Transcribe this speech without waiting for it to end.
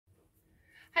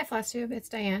Hi FlossTube, it's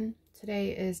Diane.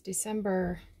 Today is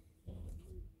December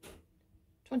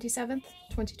 27th,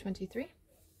 2023,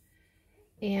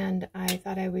 and I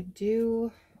thought I would do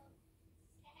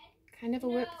kind of a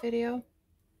whip video,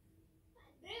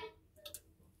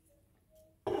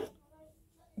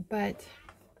 but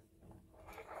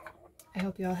I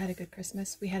hope you all had a good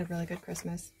Christmas. We had a really good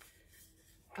Christmas.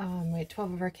 We had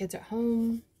 12 of our kids at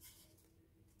home,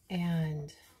 and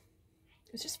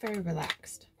it was just very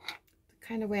relaxed. The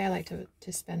kind of way I like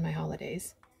to spend my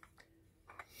holidays.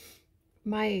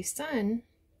 My son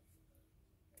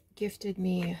gifted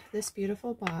me this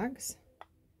beautiful box.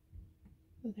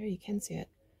 Oh, there you can see it.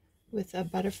 With a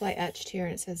butterfly etched here,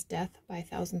 and it says Death by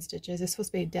 1,000 Stitches. It's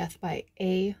supposed to be Death by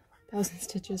a 1,000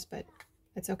 Stitches, but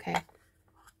that's okay.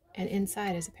 And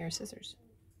inside is a pair of scissors.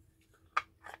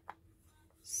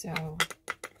 So,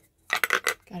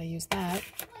 gotta use that.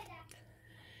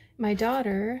 My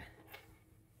daughter,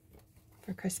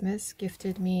 for Christmas,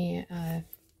 gifted me an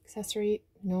accessory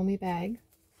Nomi bag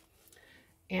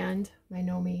and my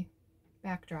Nomi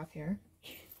backdrop here.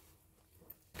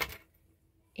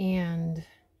 And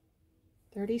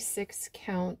 36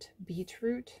 count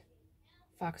Beetroot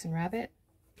Fox and Rabbit.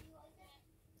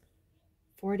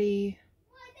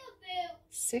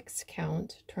 46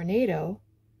 count Tornado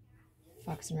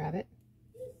Fox and Rabbit.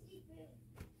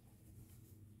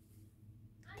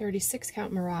 36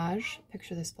 count Mirage,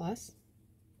 picture this plus.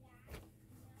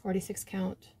 46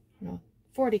 count, no,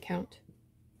 40 count.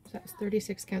 So that was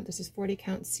 36 count. This is 40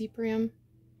 count Cyprium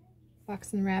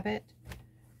Fox and Rabbit.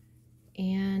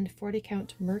 And 40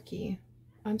 count Murky.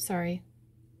 I'm sorry.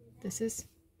 This is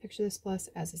picture this plus,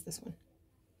 as is this one.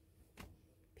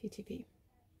 PTP.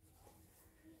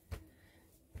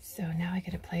 So now I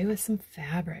get to play with some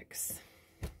fabrics.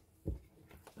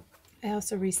 I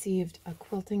also received a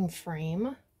quilting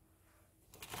frame.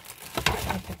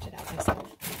 I picked it out myself.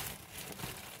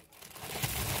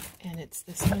 And it's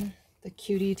this one, the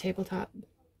Cutie tabletop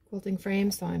quilting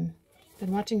frame. So I've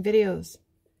been watching videos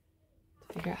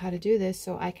to figure out how to do this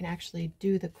so I can actually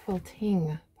do the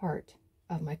quilting part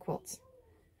of my quilts.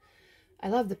 I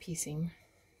love the piecing,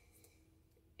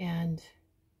 and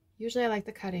usually I like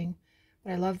the cutting,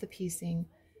 but I love the piecing,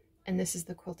 and this is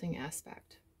the quilting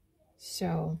aspect.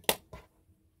 So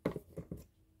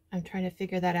I'm trying to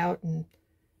figure that out, and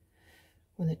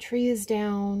when the tree is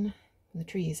down, I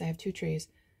have two trees,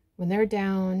 when they're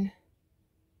down,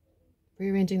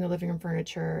 rearranging the living room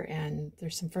furniture, and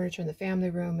there's some furniture in the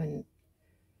family room, and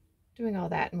doing all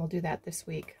that, and we'll do that this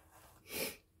week.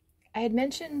 I had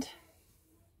mentioned,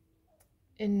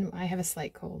 I have a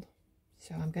slight cold,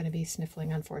 so I'm going to be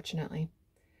sniffling, unfortunately.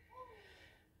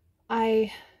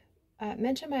 I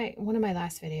mentioned one of my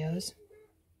last videos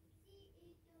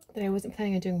that I wasn't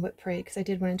planning on doing Whip Parade because I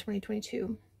did one in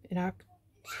 2022 in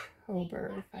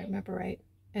October, if I remember right,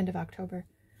 end of October.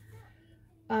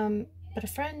 But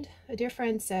a dear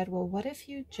friend said, well, what if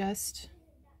you just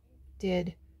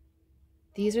did,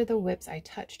 these are the whips I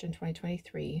touched in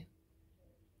 2023,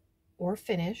 or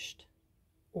finished,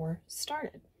 or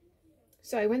started.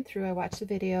 So I went through, I watched the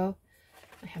video,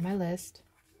 I have my list,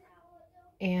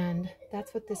 and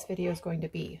that's what this video is going to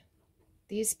be.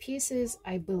 These pieces,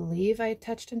 I believe I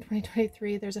touched in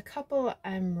 2023. There's a couple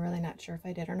I'm really not sure if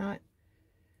I did or not,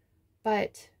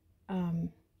 but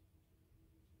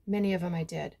many of them I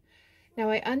did. Now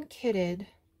I unkitted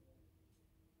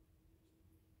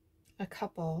a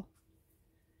couple.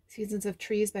 Seasons of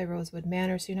Trees by Rosewood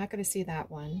Manor, so you're not going to see that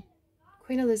one.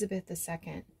 Queen Elizabeth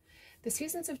II. The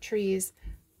Seasons of Trees,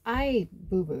 I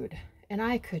boo-booed, and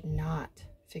I could not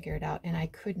figure it out, and I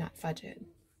could not fudge it.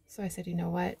 So I said, you know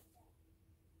what?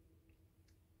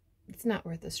 It's not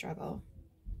worth the struggle.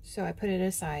 So I put it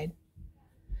aside.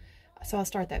 So I'll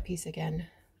start that piece again.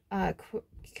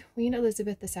 Queen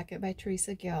Elizabeth II by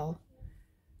Teresa Gill.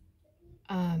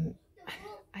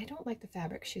 I don't like the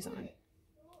fabric she's on.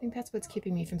 I think that's what's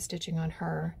keeping me from stitching on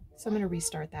her. So I'm going to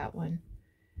restart that one.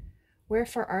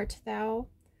 Wherefore Art Thou?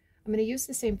 I'm going to use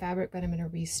the same fabric, but I'm going to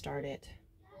restart it.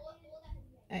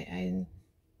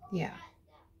 Yeah.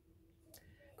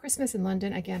 Christmas in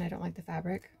London, again, I don't like the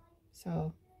fabric,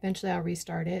 so eventually I'll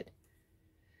restart it.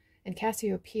 And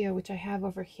Cassiopeia, which I have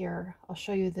over here, I'll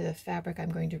show you the fabric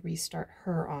I'm going to restart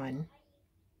her on.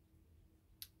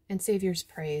 And Savior's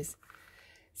Praise.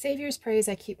 Savior's Praise,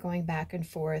 I keep going back and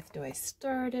forth. Do I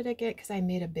start it again? Because I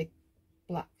made a big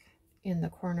block in the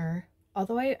corner.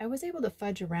 Although I was able to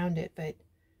fudge around it, but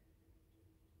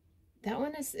that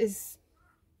one is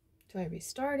do I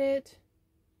restart it?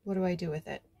 What do I do with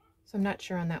it? So I'm not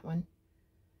sure on that one.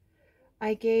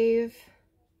 I gave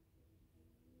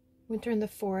Winter in the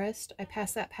Forest. I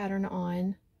passed that pattern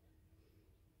on.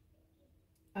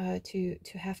 to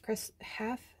half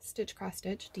stitch cross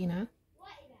stitch Dina,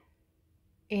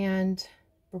 and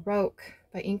Baroque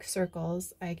by Ink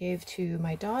Circles I gave to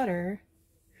my daughter,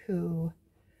 who,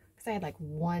 because I had like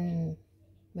one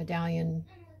medallion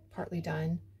partly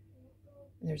done,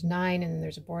 and there's 9 and then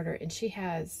there's a border, and she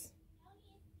has,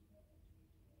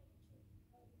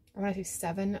 I want to say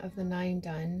 7 of the 9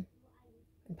 done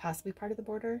and possibly part of the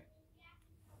border.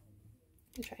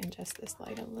 Let me try and adjust this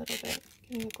light a little bit.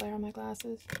 Getting the glare on my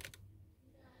glasses.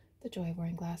 The joy of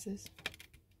wearing glasses.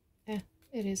 It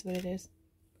is what it is.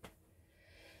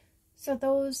 So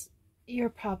those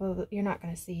you're not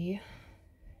going to see.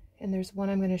 And there's one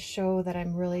I'm going to show that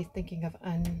I'm really thinking of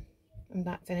I'm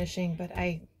not finishing, but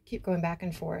I keep going back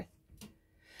and forth.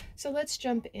 So let's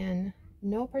jump in.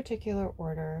 No particular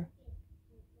order.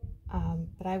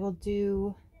 But I will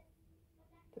do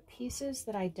the pieces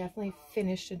that I definitely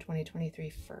finished in 2023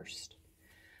 first.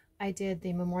 I did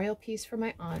the memorial piece for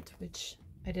my aunt, which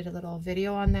I did a little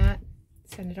video on that,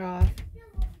 sent it off,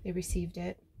 they received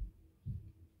it.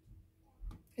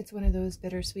 It's one of those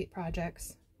bittersweet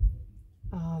projects,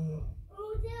 but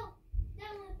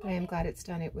I am glad it's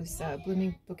done. It was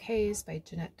Blooming Bouquets by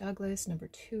Jeanette Douglas, number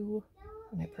 2,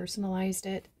 and I personalized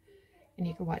it, and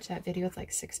you can watch that video. It's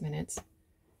like 6 minutes,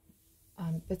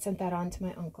 but sent that on to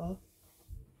my uncle.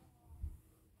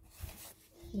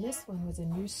 And this one was a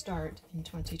new start in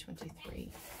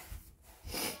 2023.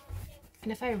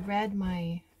 And if I read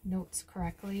my notes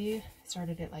correctly, I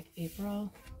started it like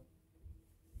April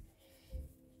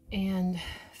and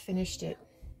finished it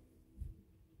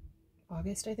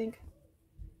August, I think.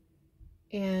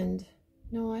 And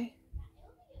no,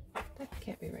 that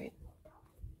can't be right.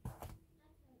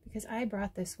 Because I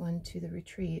brought this one to the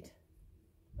retreat.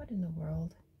 What in the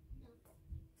world?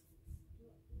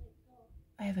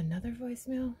 I have another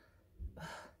voicemail. Ugh.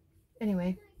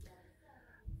 Anyway,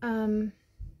 let's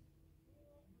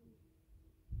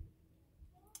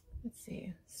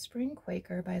see. Spring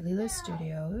Quaker by Lila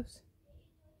Studios.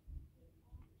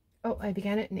 Oh, I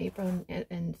began it in April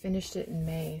and finished it in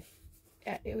May.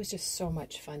 It was just so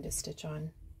much fun to stitch on.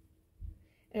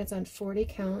 And it's on 40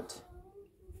 count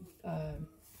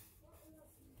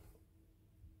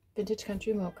Vintage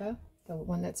Country Mocha, the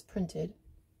one that's printed.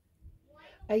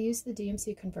 I used the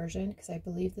DMC conversion because I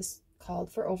believe this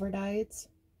called for overdyes,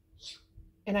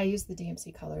 and I used the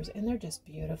DMC colors, and they're just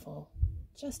beautiful,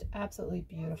 just absolutely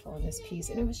beautiful in this piece.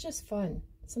 And it was just fun.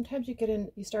 Sometimes you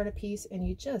start a piece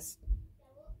and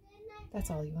that's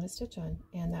all you want to stitch on,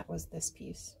 and that was this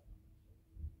piece.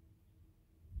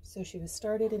 So she was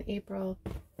started in April,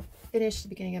 finished the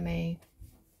beginning of May.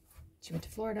 She went to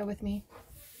Florida with me.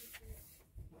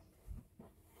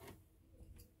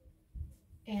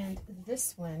 And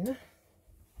this one,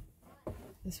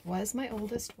 this was my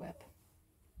oldest whip.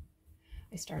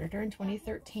 I started her in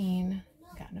 2013,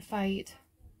 got in a fight,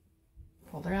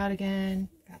 pulled her out again,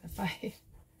 got in a fight.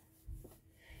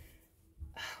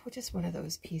 Which is one of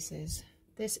those pieces.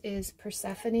 This is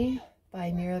Persephone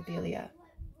by Mirabilia.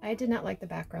 I did not like the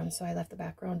background, so I left the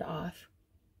background off.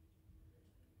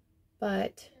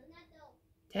 But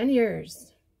 10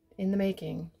 years in the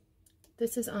making.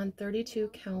 This is on 32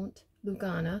 count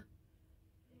Lugana.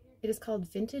 It is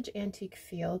called Vintage Antique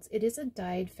Fields. It is a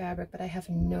dyed fabric, but I have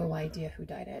no idea who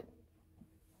dyed it.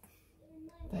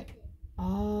 But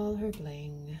all her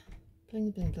bling. Bling,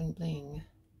 bling, bling, bling.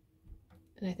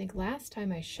 And I think last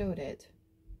time I showed it,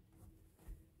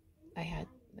 I had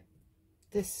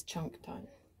this chunk done.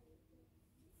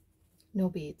 No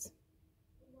beads.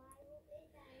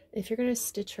 If you're going to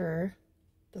stitch her,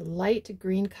 the light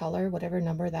green color, whatever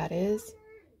number that is,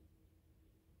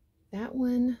 that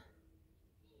one,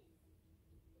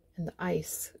 and the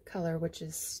ice color, which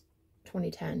is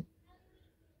 2010,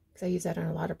 because I use that on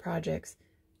a lot of projects,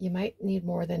 you might need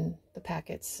more than the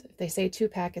packets. If they say 2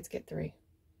 packets, get 3.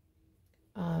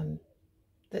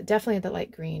 Definitely the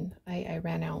light green. I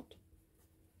ran out.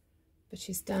 But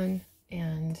she's done,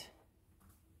 and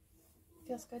it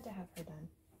feels good to have her done.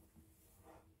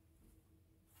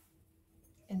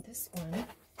 And this one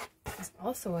is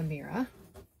also a Mira.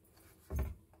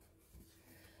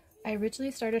 I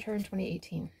originally started her in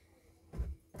 2018.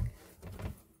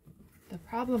 The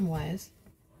problem was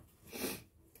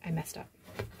I messed up.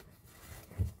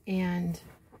 And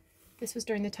this was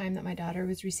during the time that my daughter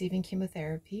was receiving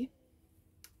chemotherapy.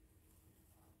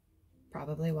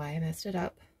 Probably why I messed it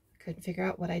up. Couldn't figure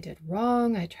out what I did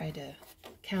wrong. I tried to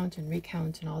count and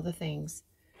recount and all the things.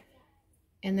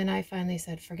 And then I finally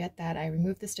said, forget that. I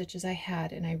removed the stitches I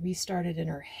had and I restarted in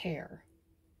her hair.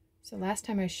 So last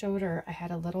time I showed her, I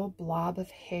had a little blob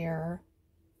of hair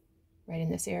right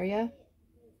in this area.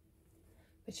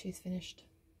 But she's finished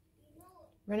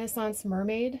Renaissance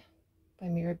Mermaid by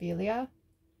Mirabilia.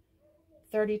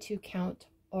 32 count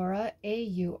Aura,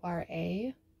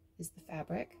 A-U-R-A is the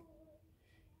fabric.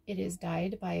 It is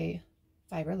dyed by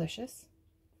Fiberlicious.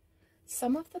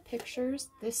 Some of the pictures,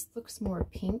 this looks more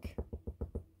pink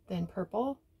than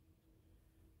purple.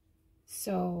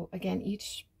 So again,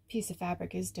 each piece of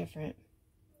fabric is different.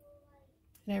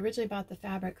 And I originally bought the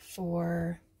fabric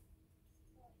for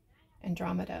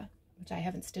Andromeda, which I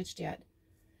haven't stitched yet.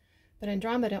 But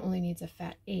Andromeda only needs a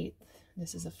fat 1/8.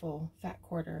 This is a full fat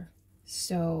 1/4.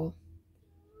 So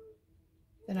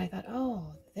then I thought,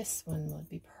 oh, this one would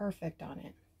be perfect on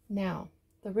it. Now,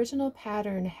 the original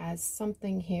pattern has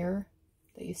something here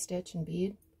that you stitch and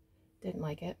bead. Didn't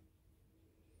like it.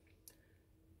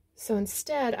 So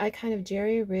instead, I kind of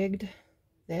jerry-rigged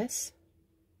this.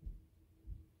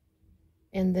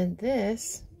 And then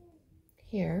this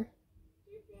here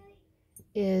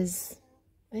is,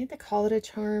 I think they call it a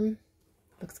charm.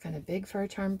 Looks kind of big for a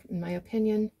charm in my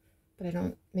opinion, but I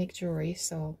don't make jewelry,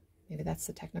 so maybe that's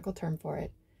the technical term for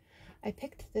it. I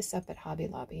picked this up at Hobby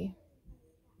Lobby,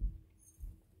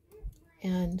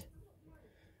 and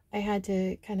I had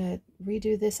to kind of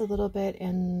redo this a little bit,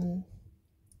 and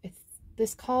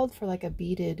this called for like a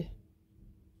beaded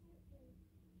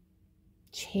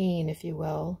chain, if you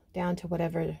will, down to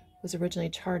whatever was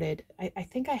originally charted. I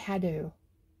think I had to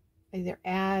either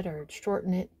add or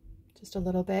shorten it just a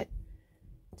little bit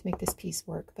to make this piece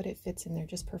work, but it fits in there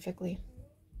just perfectly.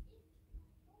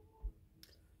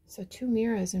 So 2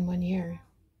 Miras in 1 year.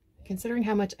 Considering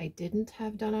how much I didn't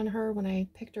have done on her when I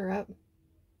picked her up,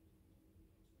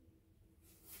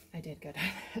 I did good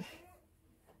on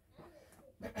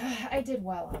it. I did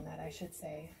well on that, I should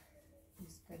say.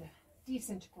 Used good,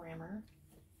 decent grammar.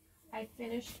 I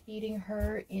finished beading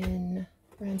her in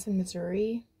Branson,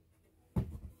 Missouri,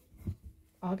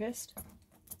 August.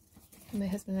 My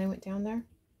husband and I went down there.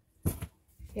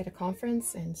 He had a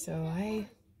conference, and so I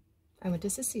went to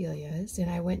Cecilia's, and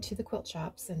I went to the quilt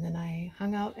shops, and then I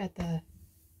hung out at the, I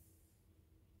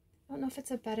don't know if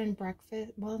it's a bed and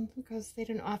breakfast, well, because they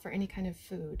didn't offer any kind of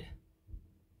food.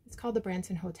 It's called the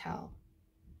Branson Hotel.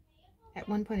 At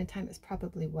one point in time, it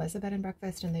probably was a bed and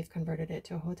breakfast, and they've converted it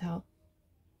to a hotel.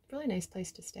 Really nice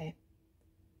place to stay.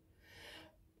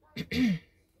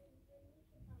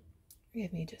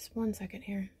 Give me just 1 second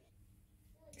here.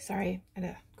 Sorry, I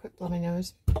had to quick blow my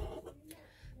nose.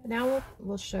 But now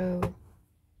we'll show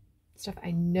stuff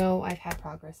I know I've had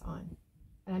progress on.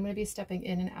 And I'm going to be stepping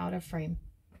in and out of frame.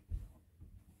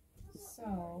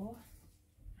 So,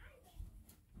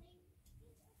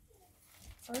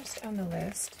 first on the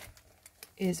list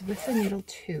is with the needle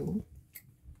 2.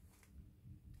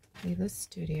 Lila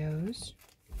Studios.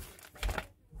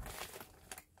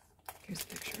 Here's a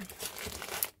picture.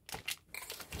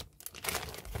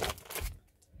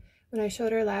 When I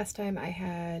showed her last time, I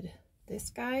had this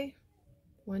guy,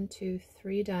 1, 2,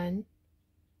 3 done,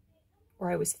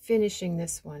 or I was finishing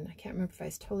this one. I can't remember if I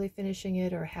was totally finishing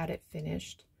it or had it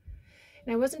finished.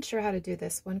 And I wasn't sure how to do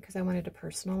this one because I wanted to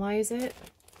personalize it,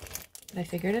 but I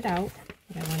figured it out,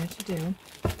 what I wanted to do.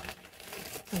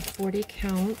 So 40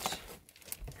 count.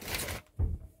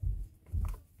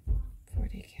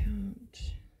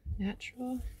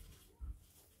 Natural.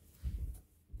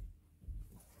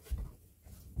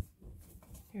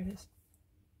 Here it is.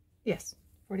 Yes,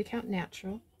 40 count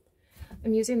natural.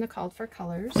 I'm using the called for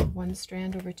colors, 1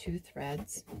 strand over 2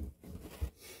 threads.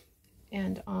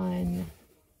 And on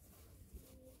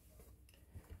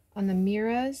the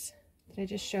Miras that I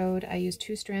just showed, I used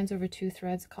 2 strands over 2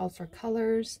 threads, called for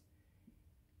colors.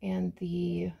 And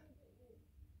the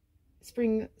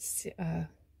Spring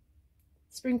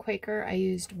Quaker, I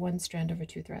used 1 strand over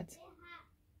 2 threads.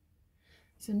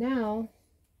 So now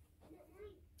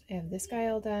I have this guy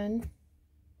all done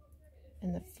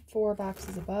and the 4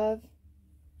 boxes above,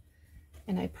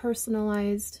 and I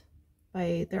personalized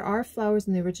by, there are flowers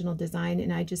in the original design,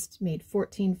 and I just made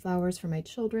 14 flowers for my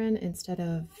children instead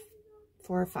of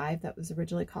 4 or 5 that was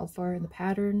originally called for in the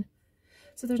pattern.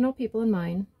 So there's no people in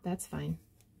mine, that's fine.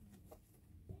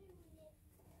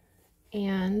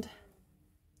 And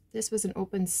this was an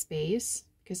open space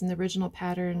because in the original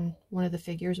pattern, one of the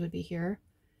figures would be here.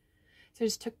 So I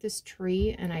just took this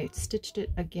tree and I stitched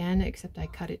it again, except I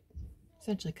cut it,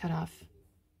 essentially cut off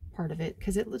part of it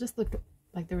because it just looked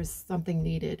like there was something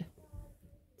needed.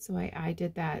 So I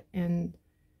did that, and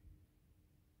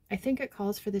I think it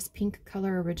calls for this pink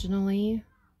color originally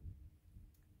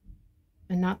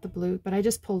and not the blue, but I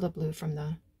just pulled a blue from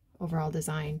the overall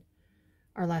design.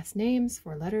 Our last names,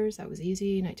 4 letters, that was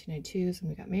easy. 1992 is when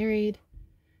we got married.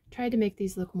 Tried to make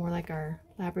these look more like our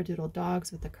Labradoodle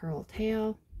dogs with the curled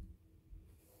tail.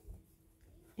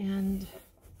 And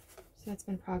So that's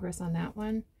been progress on that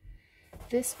one.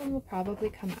 This one will probably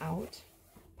come out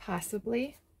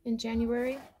possibly in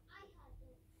January.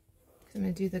 I'm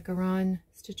going to do the Garan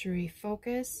Stitchery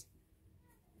Focus.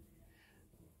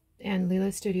 And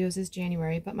Lila Studios is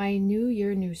January. But my New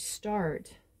Year, New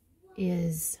Start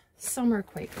is Summer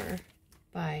Quaker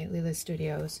by Lila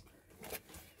Studios.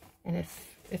 And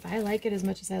if I like it as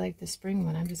much as I like the spring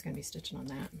one, I'm just going to be stitching on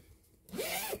that.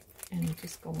 And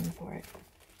just going for it.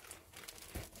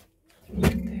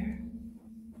 Right there.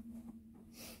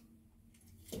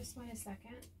 Just wait a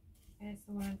second. And it's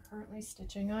the one I'm currently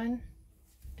stitching on.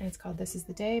 And it's called This Is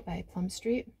the Day by Plum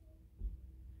Street.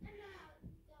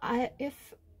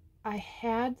 If I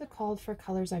had the called for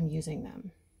colors, I'm using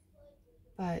them.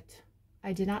 But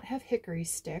I did not have hickory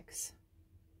sticks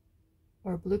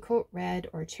or blue coat red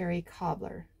or cherry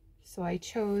cobbler. So I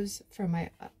chose from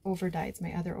my overdyes,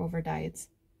 my other overdyes.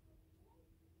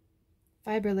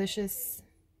 Fiberlicious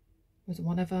was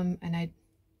one of them, and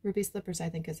Ruby Slippers I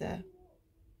think is a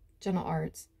Gentle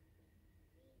Arts.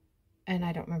 And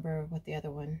I don't remember what the other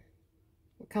one,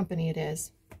 what company it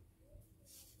is.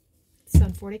 It's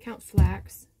on 40 count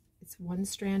flax. It's 1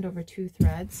 strand over 2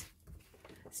 threads.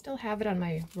 I still have it on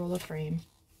my roller frame.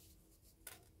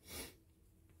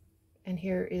 And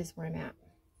here is where I'm at.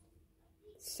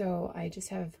 So I just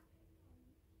have,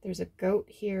 there's a goat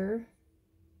here,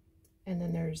 and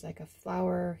then there's like a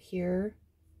flower here,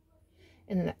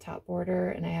 and then that top border,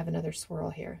 and I have another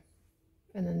swirl here.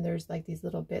 And then there's like these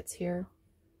little bits here.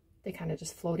 They kind of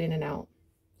just float in and out.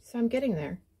 So I'm getting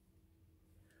there.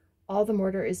 All the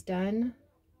mortar is done.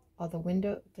 All the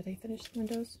window, did I finish the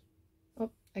windows? Oh,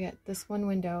 I got this one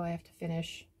window I have to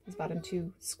finish. These bottom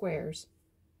 2 squares.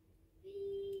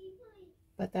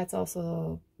 But that's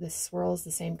also, this swirl is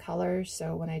the same color.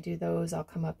 So when I do those, I'll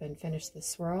come up and finish the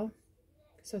swirl.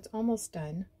 So it's almost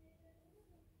done.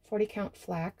 40 count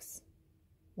flax,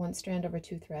 1 strand over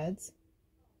 2 threads.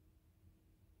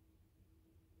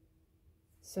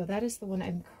 So that is the one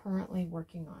I'm currently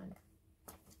working on.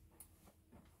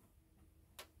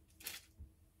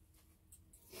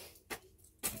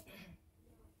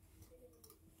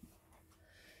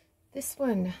 This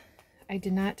one, I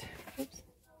did not, oops,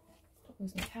 that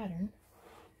was my pattern.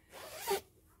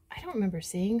 I don't remember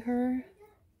seeing her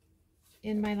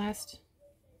in my last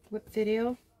whip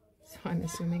video, so I'm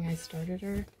assuming I started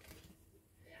her.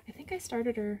 I think I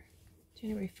started her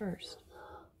January 1st.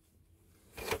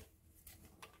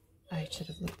 I should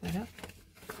have looked that up.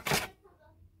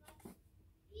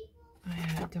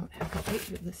 I don't have the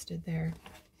date listed there.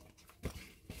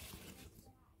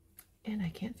 And I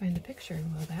can't find the picture.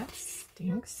 Well, that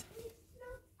stinks.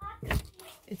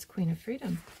 It's Queen of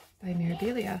Freedom by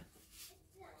Mirabilia.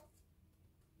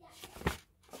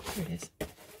 Here it is.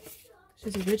 She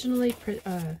was originally put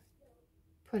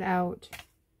out,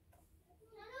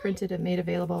 printed and made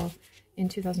available in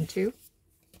 2002.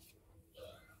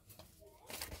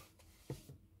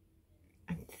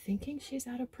 I'm thinking she's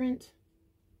out of print.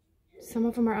 Some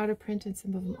of them are out of print and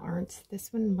some of them aren't.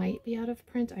 This one might be out of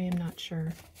print. I am not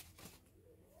sure.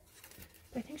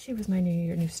 I think she was my New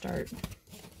Year, New Start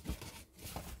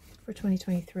for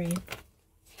 2023, if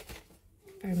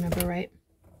I remember right.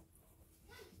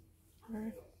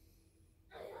 I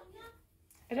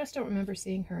just don't remember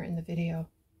seeing her in the video.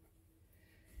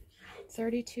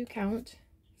 32 count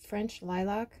French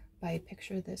Lilac by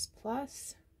Picture This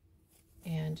Plus,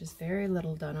 and just very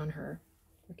little done on her,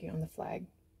 working on the flag.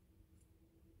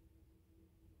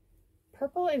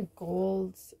 Purple and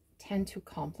golds tend to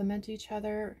complement each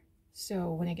other.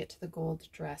 So when I get to the gold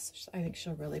dress, I think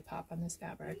she'll really pop on this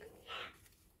fabric.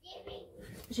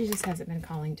 She just hasn't been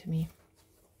calling to me.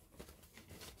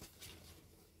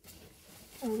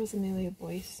 Or was Amelia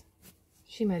Boyce?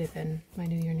 She might have been my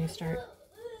New Year, New Start.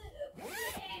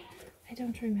 I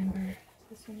don't remember.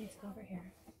 This one needs to go over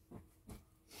here.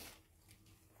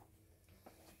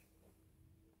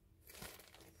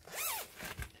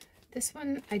 This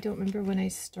one, I don't remember when I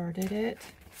started it.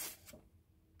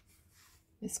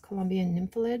 This Colombian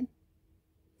Nymphalid,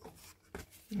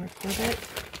 North Corbett.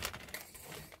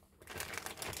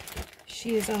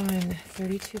 She is on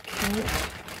 32 count.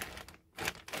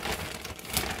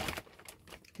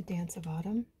 The Dance of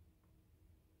Autumn.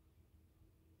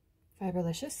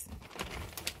 Fiberlicious.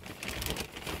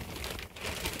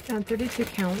 On 32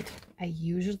 count, I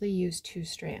usually use 2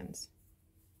 strands.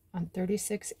 On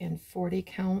 36 and 40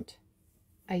 count,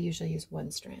 I usually use 1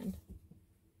 strand.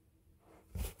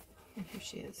 And here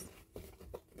she is.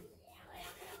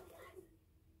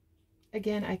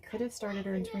 Again, I could have started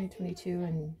her in 2022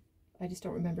 and I just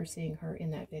don't remember seeing her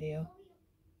in that video.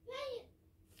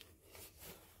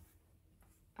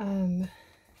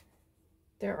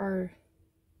 There are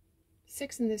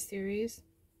 6 in this series,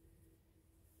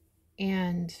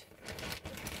 and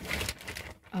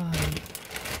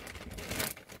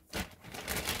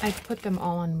I've put them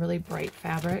all on really bright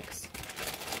fabrics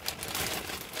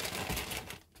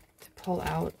to pull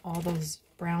out all those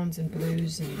browns and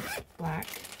blues and black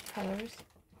colors.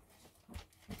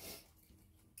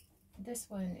 This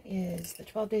one is the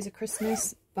 12 Days of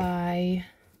Christmas by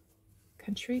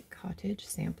Country Cottage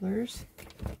Samplers.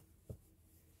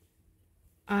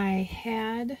 I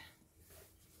had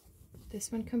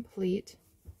this one complete.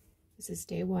 This is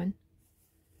day 1.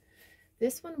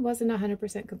 This one wasn't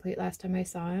 100% complete last time I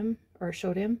saw him or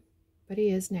showed him, but he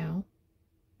is now,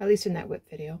 at least in that whip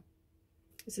video.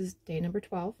 This is day number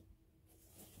 12.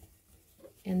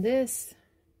 And this,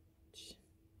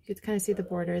 you can kind of see the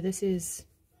border. This is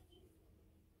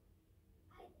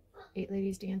 8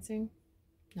 ladies dancing,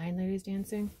 9 ladies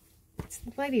dancing. It's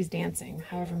ladies dancing,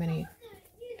 however many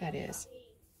that is.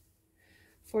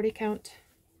 40 count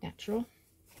natural.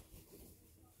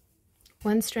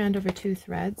 1 strand over 2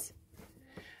 threads.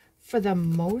 For the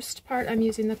most part, I'm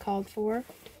using the called for.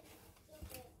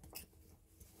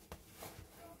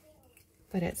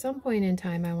 But at some point in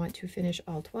time, I want to finish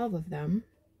all 12 of them.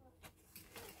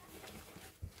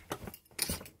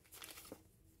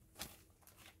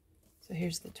 So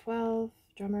here's the 12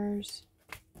 drummers,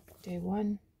 day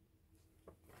 1,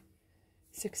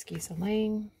 6 geese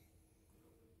a-laying,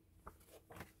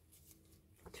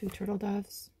 2 turtle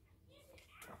doves,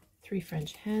 3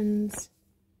 French hens,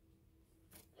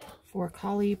 4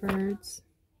 collie birds.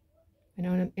 I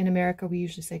know in America we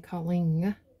usually say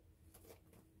calling.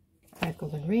 5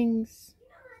 golden rings,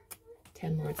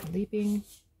 10 lords of leaping,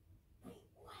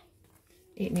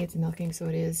 8 maids of milking, so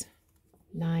it is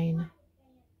 9.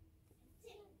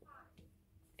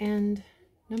 And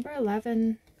number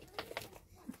 11,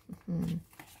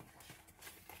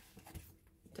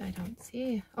 I don't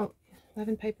see. Oh,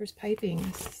 11 Pipers Piping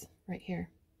is right here.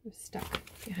 It was stuck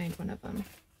behind one of them.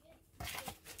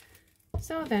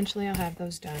 So eventually I'll have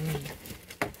those done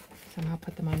and somehow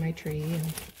put them on my tree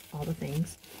and all the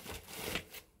things.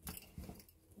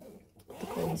 The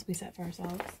goals we set for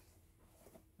ourselves.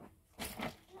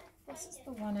 This is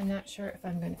the one I'm not sure if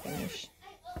I'm going to finish.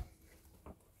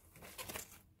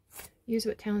 Use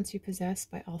what talents you possess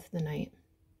by All Through the Night.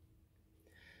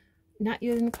 Not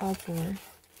using called for.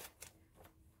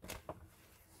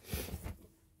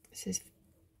 This is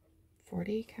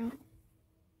 40 count.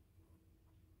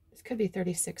 This could be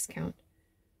 36 count.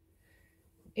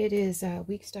 It is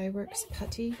Weeks Dye Works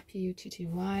Putty,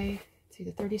 P-U-T-T-Y. It's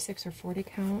either 36 or 40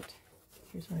 count.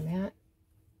 Here's where I'm at.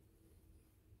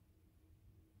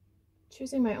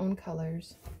 Choosing my own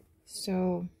colors.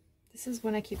 So this is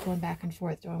when I keep going back and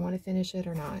forth. Do I want to finish it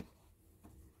or not?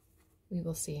 We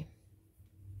will see.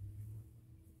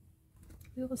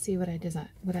 We will see what I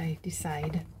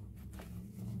decide.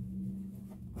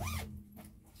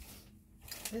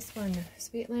 This one,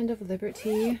 Sweet Land of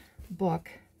Liberty book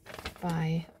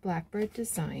by Blackbird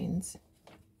Designs.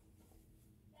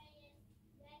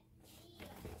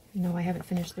 No, I haven't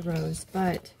finished the rose,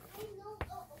 but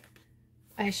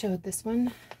I showed this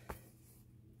one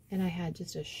and I had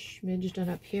just a smidge done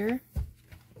up here.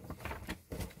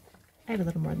 I have a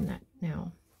little more than that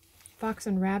now. Fox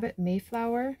and Rabbit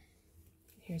Mayflower.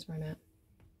 Here's where I'm at.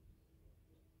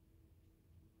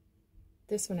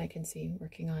 This one I can see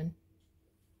working on.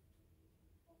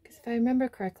 Because if I remember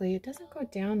correctly, it doesn't go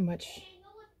down much.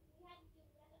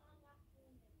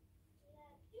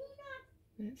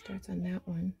 And it starts on that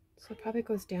one. So it probably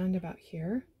goes down to about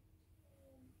here.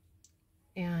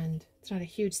 And it's not a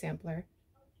huge sampler.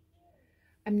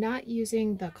 I'm not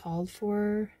using the called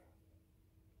for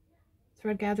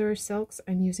thread gatherer silks.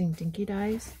 I'm using dinky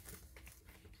dyes.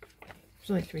 There's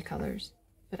only 3 colors,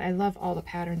 but I love all the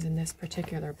patterns in this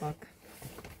particular book.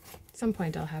 At some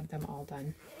point I'll have them all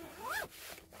done.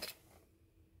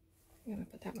 I'm gonna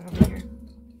put that one over here.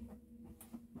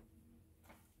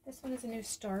 This one is a new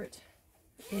start.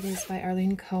 It is by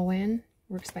Arlene Cohen,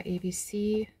 works by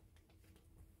ABC,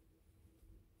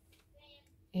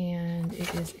 and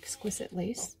it is Exquisite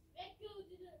Lace.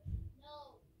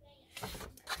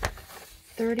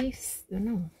 30,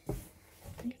 no, I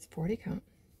think it's 40 count.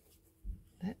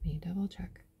 Let me double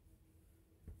check.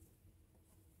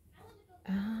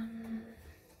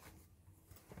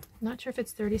 Not sure if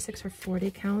it's 36 or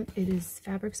 40 count. It is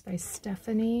Fabrics by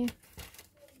Stephanie.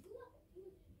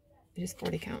 It is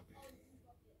 40 count.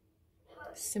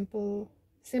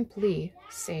 Simply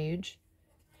Sage.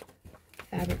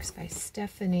 Fabrics by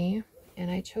Stephanie. And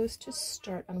I chose to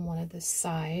start on one of the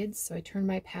sides. So I turned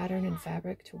my pattern and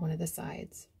fabric to one of the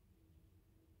sides.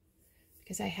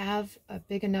 because I have a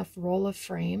big enough roll of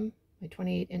frame, my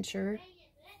 28-incher,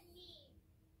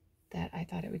 that I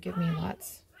thought it would give me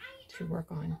lots to work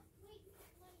on.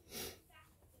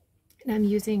 And I'm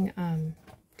using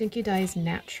Dinky Dye's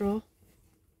natural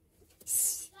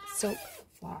silk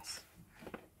floss.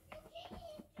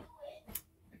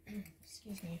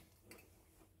 Excuse me.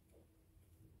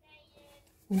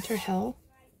 Winterhill,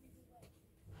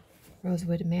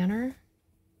 Rosewood Manor,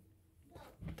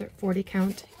 40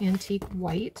 count antique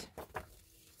white.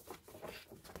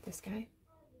 This guy,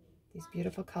 these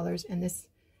beautiful colors, and this,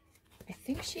 I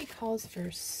think she calls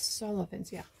for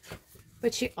Sullivan's, yeah.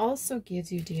 But she also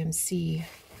gives you DMC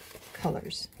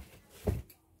colors,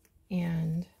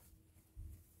 and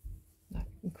not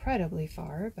incredibly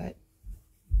far, but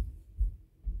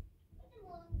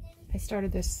I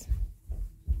started this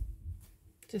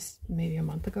just maybe a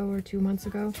month ago or 2 months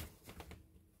ago.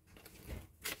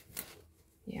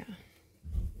 Yeah.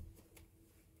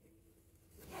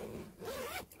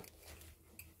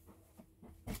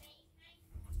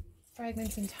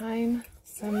 Fragments in Time,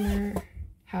 Summer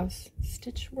House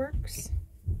Stitch Works.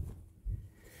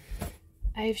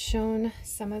 I've shown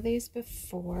some of these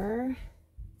before,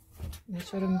 and I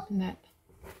showed them in that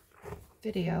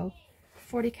video.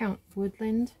 40 count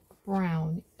woodland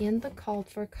brown in the called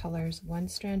for colors, 1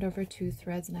 strand over 2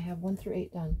 threads, and I have 1 through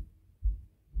 8 done.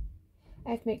 I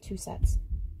have to make 2 sets.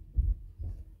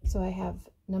 So I have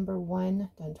number 1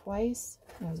 done twice,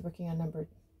 and I was working on the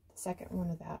second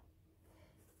one of that.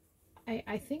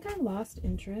 I think I lost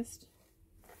interest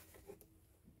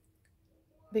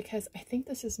because I think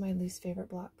this is my least favorite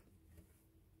block.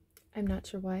 I'm not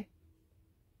sure why.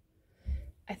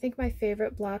 I think my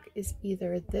favorite block is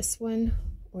either this one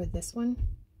or this one.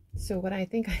 So what I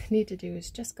think I need to do is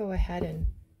just go ahead and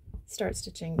start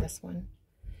stitching this one.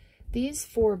 These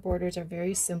 4 borders are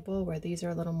very simple, where these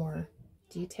are a little more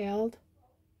detailed.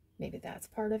 Maybe that's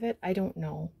part of it. I don't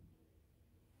know.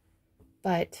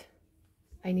 But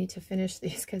I need to finish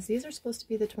these because these are supposed to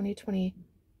be the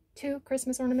 2022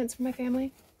 Christmas ornaments for my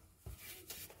family.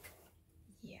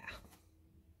 Yeah.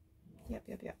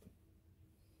 Yep.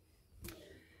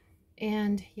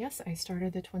 And yes, I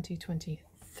started the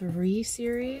 2023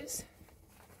 series.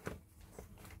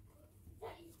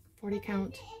 40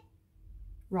 count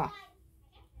raw.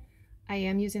 I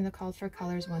am using the called for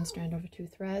colors, 1 strand over 2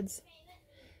 threads.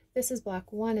 This is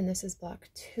block 1 and this is block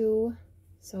 2.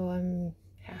 So I'm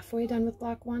halfway done with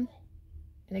block 1.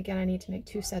 And again, I need to make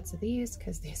 2 sets of these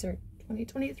because these are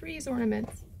 2023's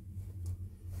ornaments.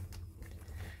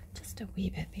 Just a wee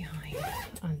bit behind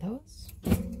on those.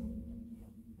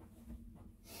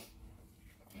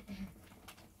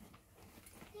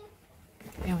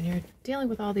 Yeah, when you're dealing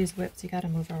with all these whips, you got to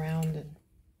move around and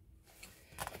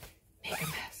make a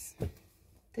mess.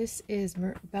 This is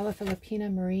Bella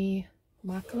Filipina Marie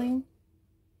Mockling.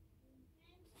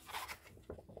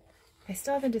 I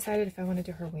still haven't decided if I want to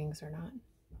do her wings or not.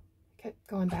 I kept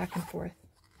going back and forth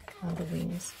on the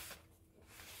wings.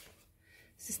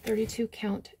 This is 32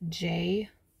 count J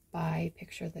by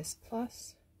Picture This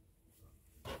Plus.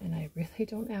 And I really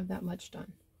don't have that much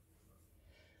done.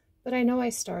 But I know I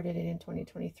started it in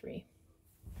 2023.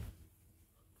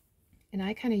 And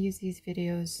I kind of use these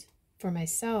videos for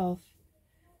myself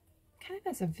kind of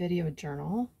as a video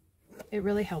journal. It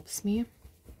really helps me.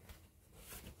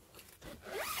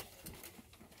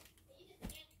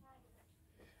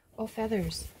 Oh,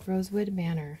 Feathers, Rosewood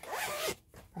Manor.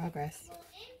 Progress.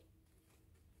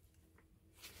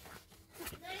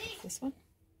 This one?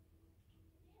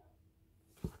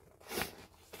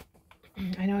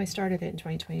 I know I started it in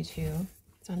 2022.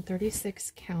 It's on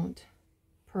 36 count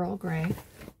pearl gray.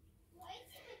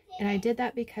 And I did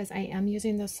that because I am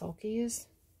using the sulkies.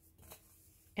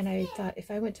 And I thought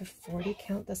if I went to 40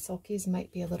 count, the sulkies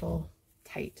might be a little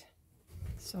tight.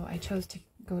 So I chose to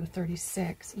go to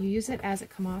 36. You use it as it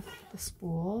comes off the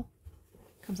spool.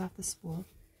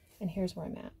 And here's where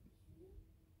I'm at.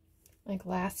 Like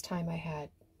last time I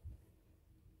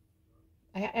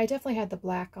definitely had the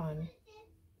black on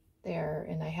there,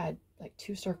 and I had like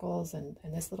 2 circles and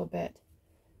this little bit,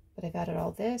 but I've added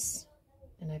all this,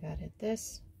 and I've added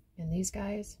this and these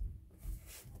guys,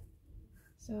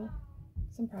 so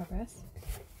some progress.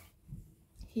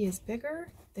 He is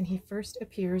bigger than he first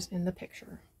appears in the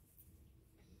picture,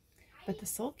 but the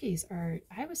sulkies are,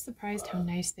 I was surprised how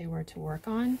nice they were to work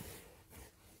on.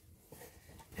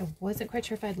 I wasn't quite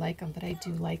sure if I'd like them, but I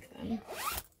do like them.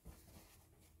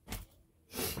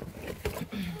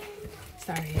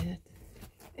 Sorry,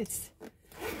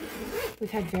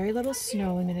 we've had very little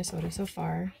snow in Minnesota so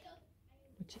far,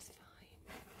 which is fine.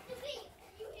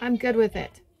 I'm good with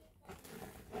it.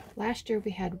 Last year we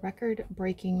had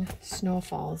record-breaking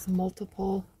snowfalls,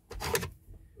 multiple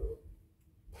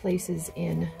places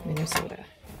in Minnesota.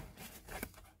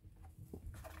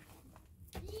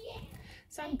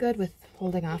 So I'm good with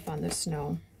holding off on the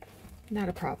snow. Not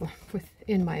a problem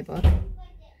in my book.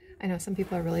 I know some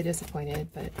people are really disappointed,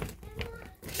 but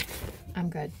I'm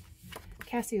good.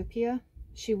 Cassiopeia,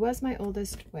 she was my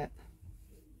oldest whip.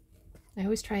 I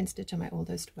always try and stitch on my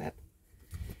oldest whip.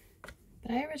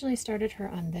 But I originally started her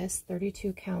on this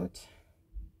 32 count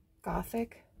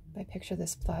Gothic by Picture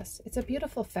This Plus. It's a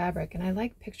beautiful fabric, and I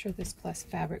like Picture This Plus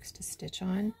fabrics to stitch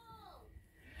on.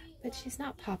 But she's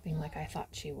not popping like I thought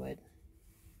she would.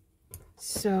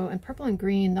 So, and purple and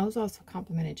green, those also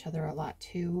complement each other a lot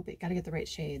too, but you gotta get the right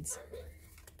shades.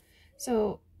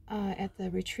 So, at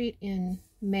the retreat in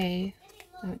May,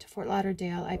 I went to Fort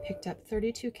Lauderdale, I picked up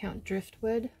 32 count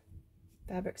Driftwood,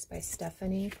 fabrics by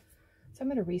Stephanie. So I'm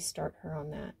gonna restart her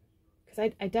on that, because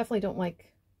I definitely don't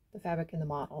like the fabric in the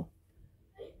model.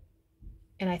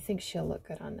 And I think she'll look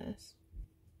good on this.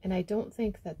 And I don't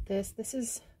think that this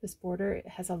border, it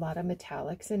has a lot of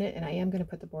metallics in it, and I am gonna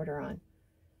put the border on.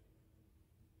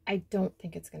 I don't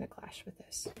think it's going to clash with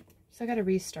this. So I got to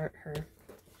restart her.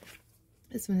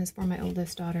 This one is for my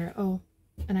oldest daughter. Oh,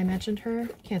 and I mentioned her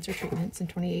cancer treatments in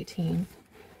 2018.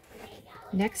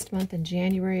 Next month in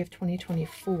January of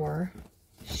 2024,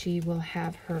 she will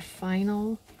have her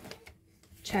final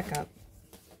checkup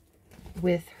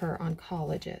with her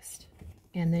oncologist.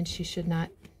 And then she should not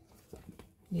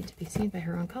need to be seen by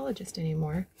her oncologist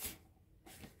anymore,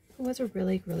 who was a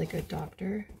really, really good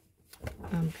doctor.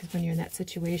 Because when you're in that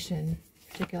situation,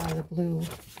 particularly the blue,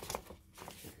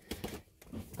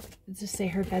 let's just say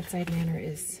her bedside manner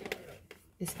is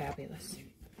fabulous.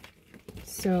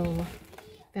 So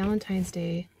Valentine's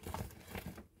Day.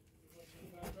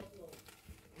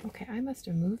 Okay, I must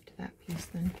have moved that piece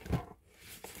then.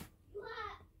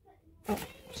 Oh,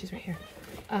 she's right here.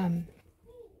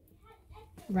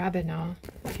 Rabinaw,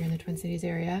 if you're in the Twin Cities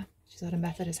area. She's at a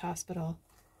Methodist hospital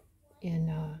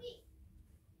in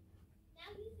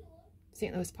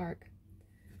St. Louis Park.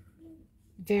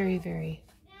 Very, very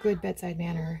good bedside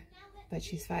manner, but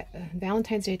she's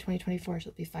Valentine's Day 2024,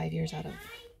 she'll be 5 years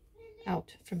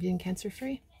out from being cancer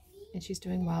free, and she's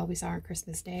doing well. We saw her on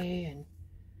Christmas Day, and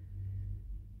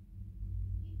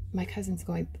my cousin's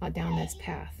going down this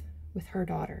path with her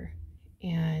daughter,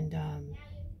 and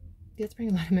it's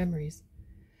bringing a lot of memories.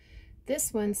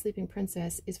 This one, Sleeping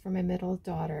Princess, is for my middle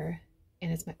daughter,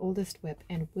 and it's my oldest whip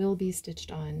and will be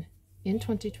stitched on in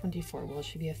 2024. Will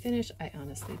she be a finish? I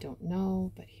honestly don't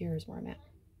know, but here's where I'm at.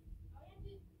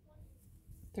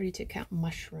 32 count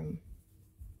Mushroom.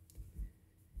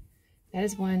 That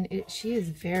is one, she is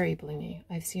very blingy.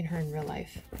 I've seen her in real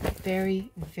life.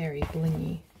 Very, very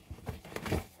blingy.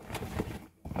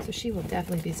 So she will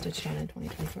definitely be stitched on in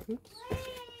 2024. Oops.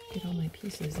 Get all my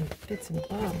pieces and bits and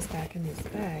bobs back in this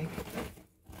bag.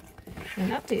 In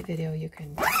an update video, you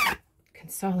can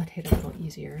consolidate a little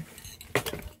easier.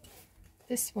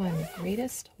 This one,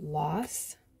 Greatest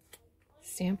Loss,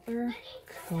 Sampler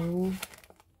Cove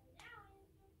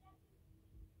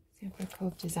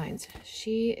Designs.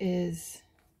 She's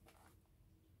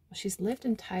lived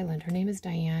in Thailand. Her name is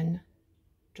Diane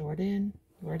Jordan.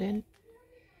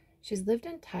 She's lived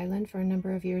in Thailand for a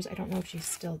number of years. I don't know if she's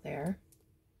still there.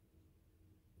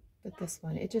 But this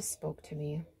one, it just spoke to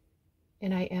me.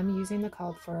 And I am using the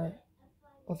called for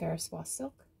Overswa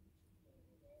silk.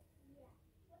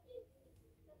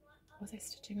 Was I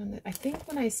stitching on that? I think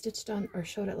when I stitched on or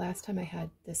showed it last time, I had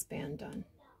this band done.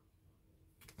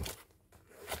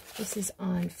 This is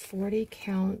on 40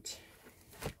 count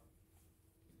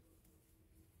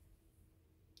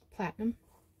platinum.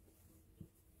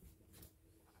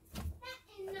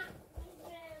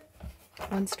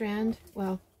 One strand.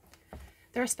 Well,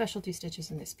 there are specialty stitches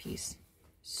in this piece.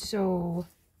 So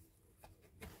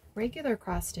regular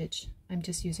cross stitch, I'm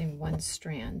just using one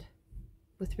strand.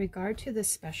 With regard to the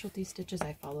specialty stitches,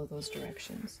 I follow those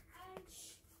directions.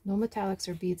 No metallics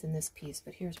or beads in this piece,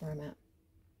 but here's where I'm at.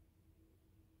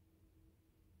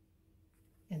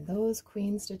 And those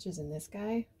queen stitches in this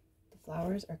guy, the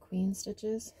flowers are queen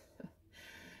stitches.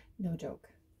 No joke.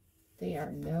 They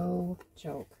are no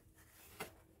joke.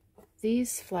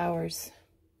 These flowers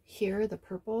here, the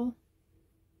purple,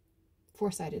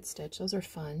 four-sided stitch, those are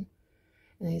fun.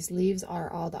 And these leaves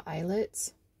are all the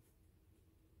eyelets.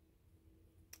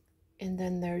 And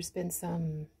then there's been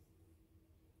some,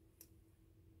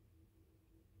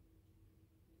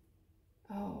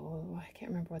 oh, I can't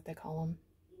remember what they call them.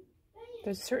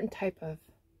 There's a certain type of,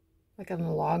 like an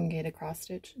elongated cross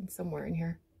stitch somewhere in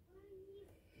here.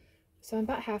 So I'm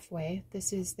about halfway.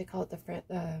 This is, they call it the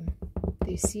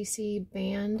the CC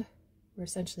band, where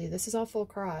essentially this is all full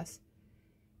cross,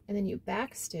 and then you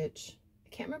back stitch. I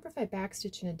can't remember if I back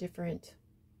stitch in a different,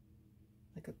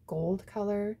 like a gold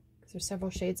color, because there's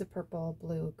several shades of purple,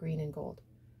 blue, green, and gold.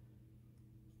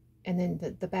 And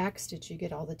then the back stitch, you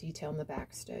get all the detail in the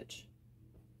back stitch.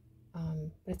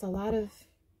 But it's a lot of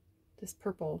this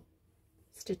purple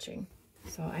stitching,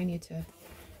 so I need to,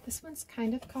 this one's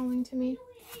kind of calling to me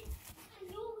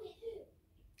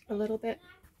a little bit,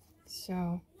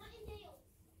 so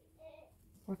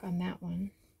work on that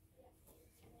one.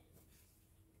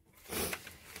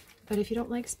 But if you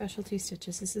don't like specialty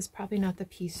stitches, this is probably not the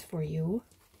piece for you.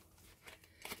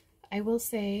 I will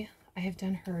say I have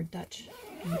done her Dutch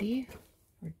Beauty,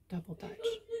 or Double Dutch.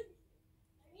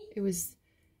 It was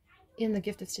in the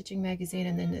Gift of Stitching magazine,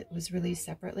 and then it was released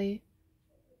separately.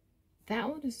 That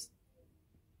one is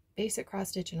basic cross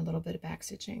stitch and a little bit of back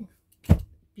stitching.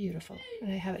 Beautiful.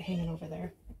 And I have it hanging over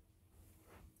there.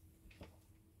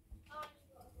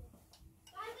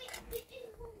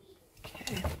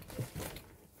 Okay.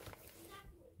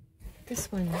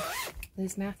 This one,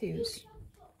 Liz Matthews.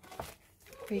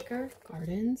 Quaker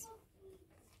Gardens.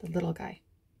 The little guy.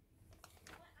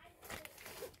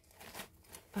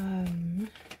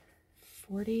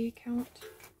 40 count.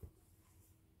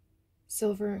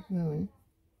 Silver Moon.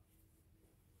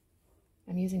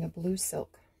 I'm using a blue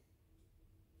silk.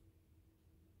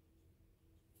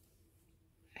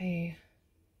 I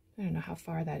don't know how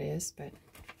far that is, but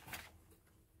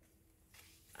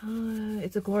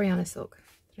it's a Gloriana silk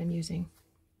that I'm using,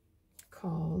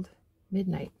 called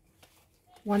Midnight.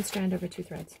 1 strand over 2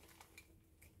 threads.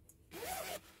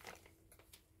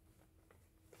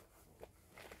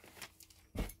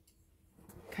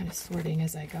 Kind of sorting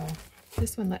as I go.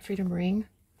 This one, Let Freedom Ring.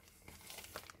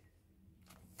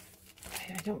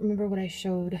 I don't remember what I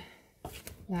showed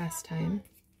last time,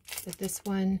 but this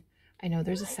one, I know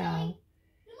there's a sale,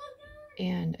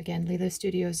 and again, Lila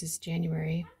Studios is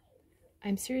January.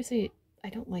 I'm seriously, I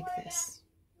don't like this,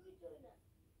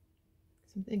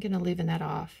 so I'm thinking of leaving that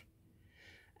off.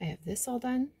 I have this all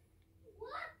done,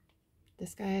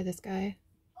 this guy,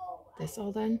 this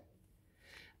all done.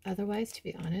 Otherwise, to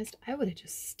be honest, I would have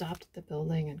just stopped the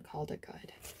building and called it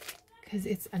good, because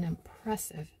it's an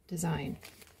impressive design.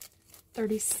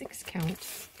 36 count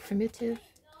primitive,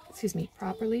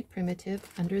 properly primitive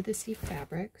under the sea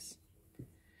fabrics.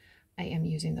 I am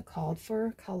using the called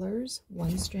for colors,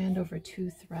 1 strand over 2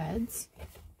 threads.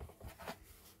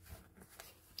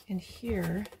 And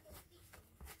here,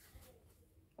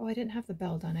 oh, I didn't have the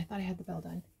bell done. I thought I had the bell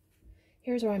done.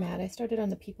 Here's where I'm at. I started on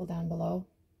the people down below,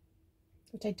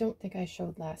 which I don't think I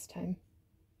showed last time.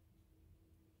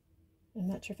 I'm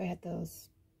not sure if I had those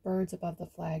birds above the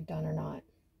flag done or not.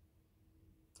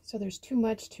 So there's too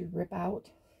much to rip out.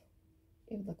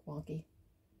 It would look wonky.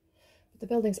 But the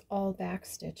building's all back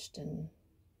stitched and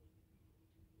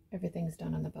everything's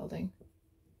done on the building.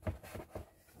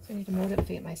 So I need to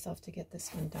motivate myself to get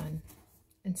this one done.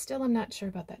 And still I'm not sure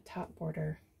about that top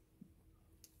border.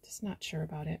 Just not sure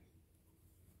about it.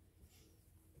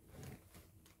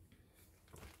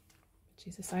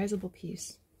 She's a sizable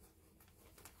piece.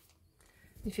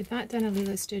 If you've not done a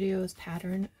Lila Studios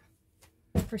pattern,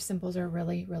 her symbols are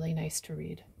really, really nice to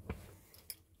read.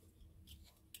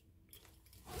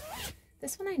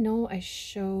 This one I know I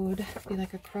showed, Be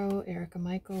Like a Crow, Erica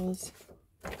Michaels.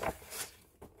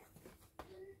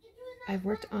 I've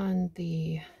worked on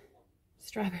the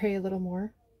strawberry a little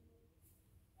more.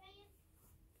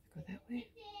 Go that way?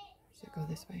 Or does it go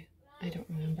this way? I don't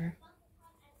remember.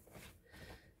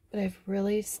 But I've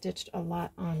really stitched a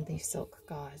lot on the silk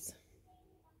gauze.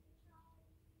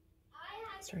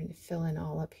 Starting to fill in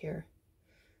all up here.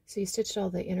 So you stitched all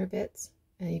the inner bits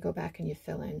and then you go back and you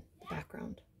fill in the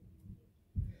background.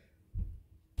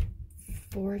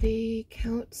 40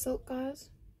 count silk gauze,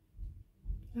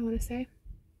 I want to say.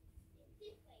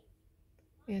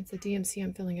 And it's a DMC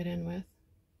I'm filling it in with.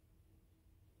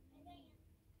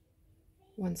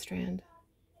 1 strand.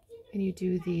 And you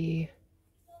do the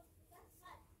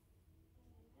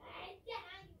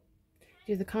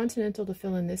continental to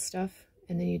fill in this stuff,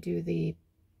 and then you do the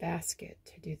basket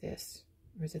to do this.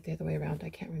 Or is it the other way around? I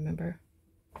can't remember.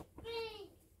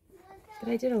 But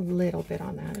I did a little bit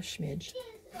on that, a smidge.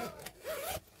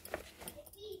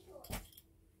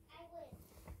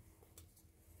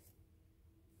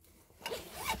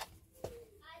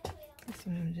 This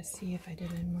one I'm going to see if I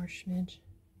did any more smidge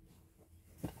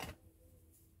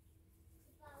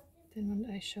than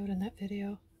what I showed in that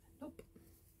video. Nope.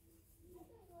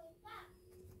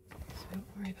 So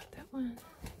don't worry about that one.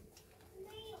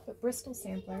 But Bristol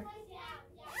sampler.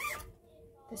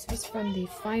 This was from the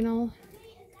final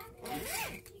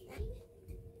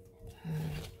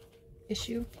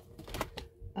issue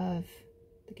of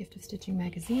the Gift of Stitching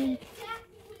magazine.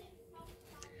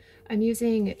 I'm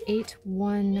using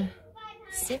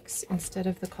 816 instead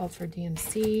of the called for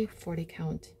DMC 40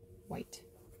 count white.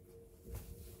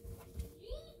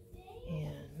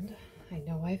 And I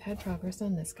know I've had progress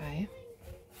on this guy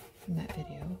from that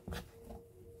video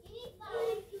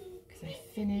because I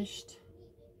finished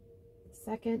the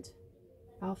second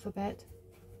alphabet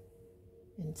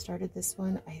and started this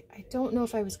one. I don't know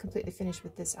if I was completely finished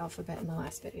with this alphabet in the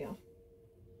last video.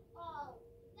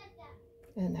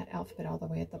 And that alphabet all the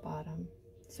way at the bottom.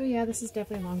 So yeah, this is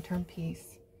definitely a long-term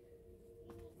piece.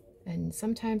 And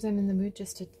sometimes I'm in the mood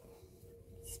just to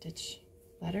stitch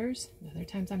letters, and other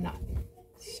times I'm not.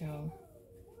 So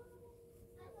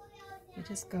you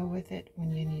just go with it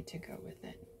when you need to go with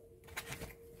it.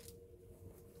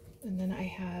 And then I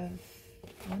have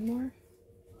one more,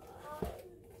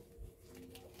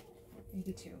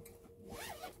 maybe two.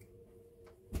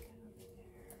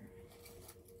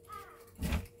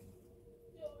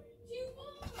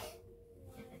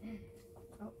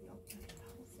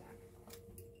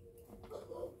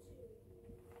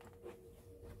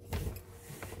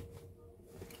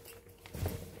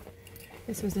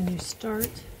 This was a new start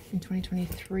in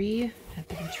 2023 at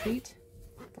the retreat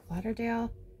for Lauderdale.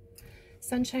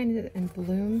 Sunshine and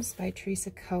Blooms by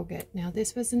Teresa Kogut. Now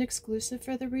this was an exclusive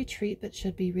for the retreat but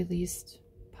should be released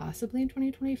possibly in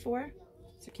 2024.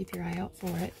 So keep your eye out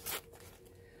for it.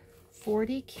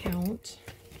 40 count.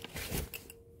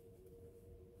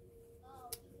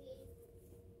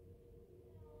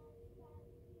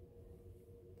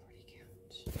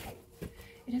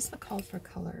 It is the call for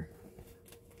color.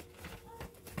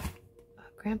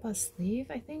 Grandpa's Sleeve,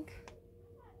 I think.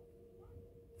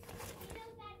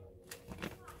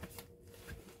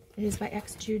 It is by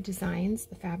XJude Designs,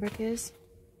 the fabric is.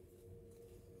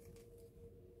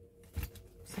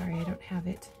 Sorry, I don't have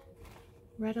it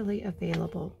readily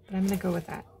available, but I'm going to go with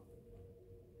that.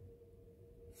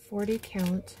 40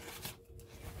 count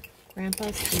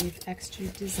Grandpa's Sleeve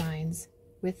XJude Designs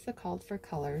with the called for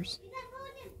colors.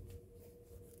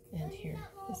 And here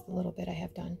is the little bit I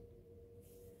have done.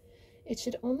 It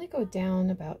should only go down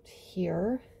about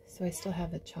here, so I still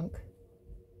have a chunk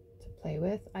to play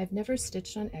with. I've never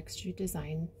stitched on XJude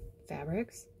Design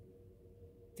fabrics.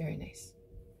 Very nice.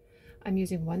 I'm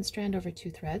using one strand over 2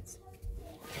 threads.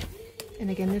 And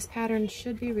again, this pattern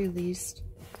should be released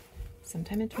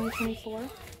sometime in 2024.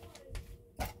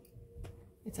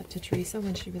 It's up to Teresa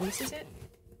when she releases it.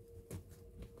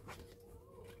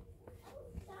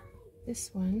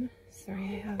 This one,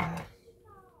 sorry, I have a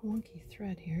wonky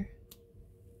thread here.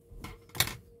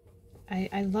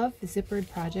 I love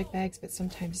zippered project bags, but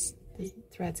sometimes the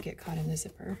threads get caught in the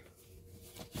zipper.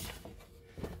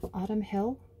 Autumn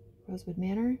Hill, Rosewood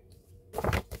Manor.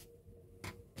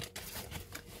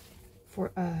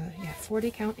 For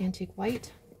 40 count antique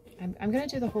white. I'm going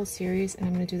to do the whole series, and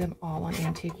I'm going to do them all on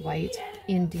antique white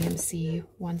in DMC,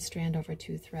 1 strand over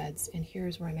 2 threads. And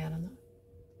here's where I'm at on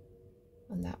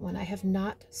that one. I have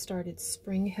not started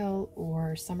Spring Hill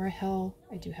or Summer Hill.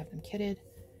 I do have them kitted,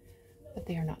 but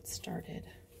they are not started.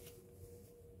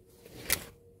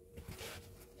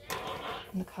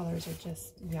 And the colors are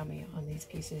just yummy on these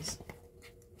pieces.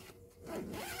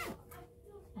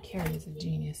 Carrie is a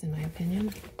genius in my opinion.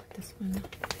 This one,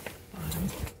 bottom.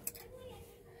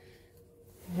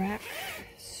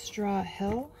 Rackstraw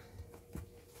Hill.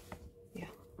 Yeah.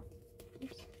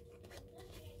 Oops.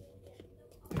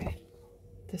 Okay.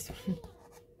 This one.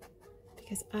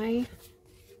 Because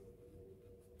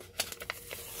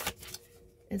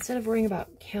instead of worrying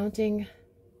about counting,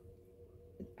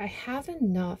 I have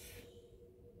enough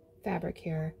fabric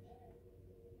here.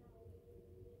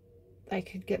 I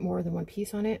could get more than one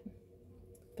piece on it,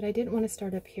 but I didn't want to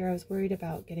start up here. I was worried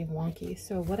about getting wonky.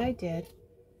 So what I did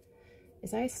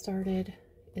is I started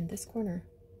in this corner.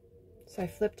 So I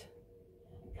flipped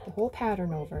the whole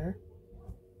pattern over,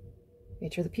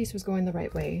 made sure the piece was going the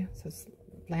right way. So it's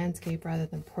landscape rather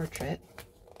than portrait,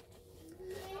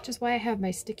 which is why I have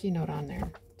my sticky note on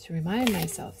there to remind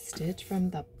myself, stitch from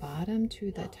the bottom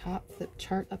to the top, flip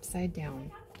chart upside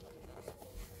down.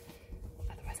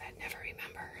 Otherwise I'd never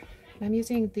remember. And I'm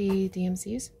using the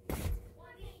DMCs.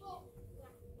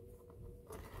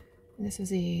 And this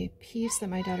was a piece that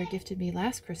my daughter gifted me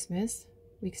last Christmas.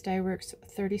 Weeks Dye Works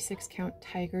 36 count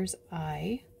Tiger's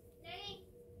Eye.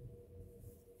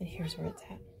 And here's where it's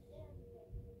at.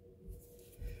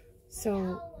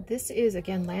 So this is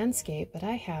again landscape, but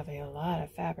I have a lot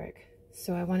of fabric.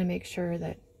 So I want to make sure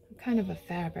that I'm kind of a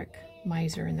fabric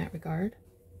miser in that regard.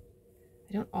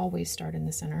 I don't always start in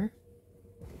the center,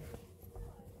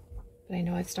 but I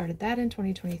know I've started that in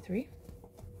 2023.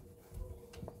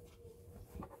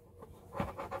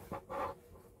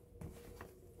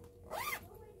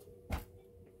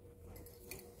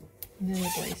 And then the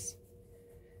voice.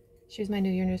 She was my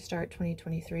New Year, New Start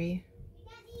 2023.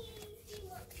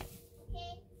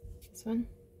 This one,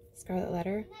 Scarlet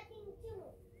Letter.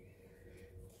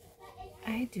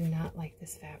 I do not like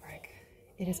this fabric.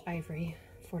 It is ivory,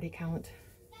 40 count.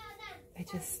 I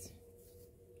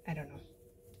don't know.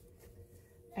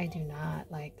 I do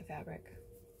not like the fabric.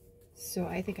 So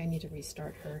I think I need to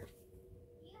restart her.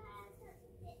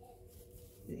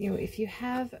 You know, if you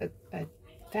have a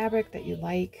fabric that you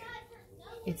like,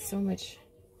 it's so much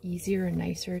easier and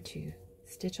nicer to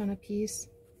stitch on a piece.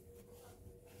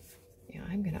 Yeah,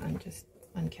 I'm gonna just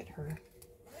unkit her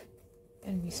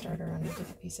and restart her on a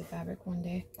different piece of fabric one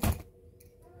day.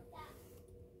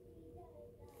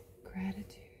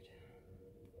 Gratitude.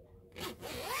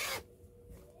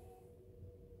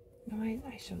 No,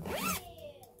 I showed that one.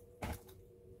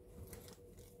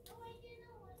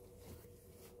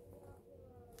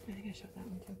 I think I showed that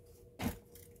one too.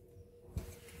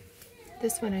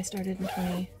 This one I started in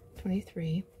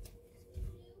 2023.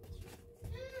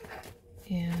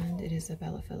 And it is a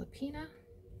Bella Filipina.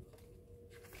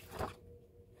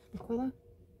 Aquila.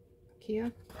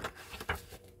 Aquila.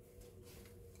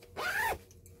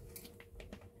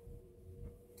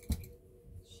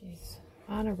 She's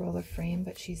on a roller frame,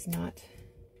 but she's not.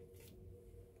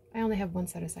 I only have one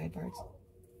set of sidebars.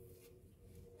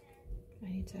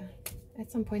 I need to,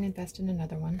 at some point, invest in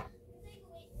another one.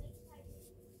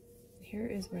 Here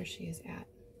is where she is at.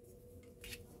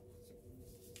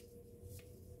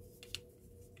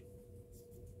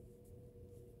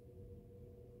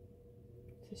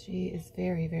 So she is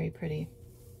very, very pretty.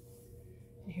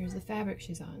 And here's the fabric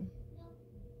she's on.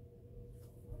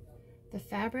 The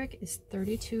fabric is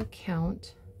 32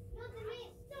 count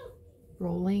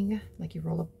rolling, like you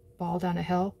roll a ball down a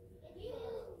hill,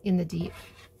 in the deep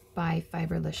by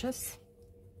Fiberlicious.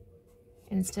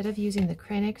 And instead of using the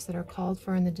cranics that are called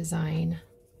for in the design,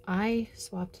 I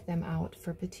swapped them out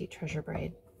for Petite Treasure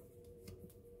Braid.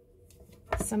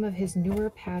 Some of his newer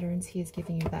patterns, he is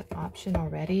giving you that option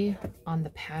already on the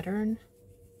pattern,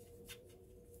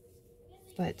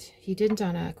 but he didn't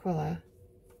on Aquila.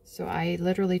 So I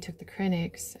literally took the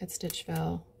cranics at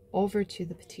Stitchville over to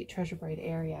the Petite Treasure Braid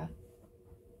area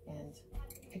and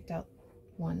picked out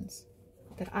ones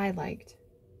that I liked.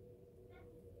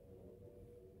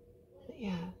 But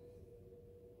yeah,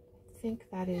 I think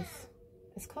that is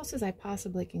as close as I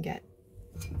possibly can get.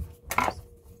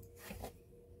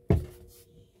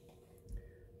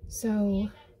 So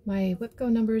my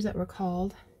WIPCO numbers that were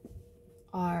called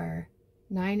are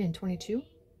 9 and 22.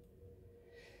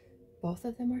 Both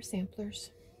of them are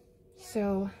samplers.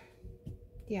 So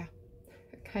yeah,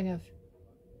 it kind of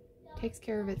takes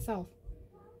care of itself.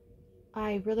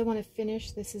 I really want to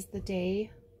finish This Is the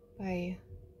Day by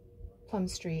Plum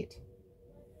Street.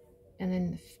 And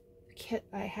then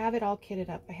I have it all kitted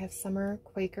up. I have Summer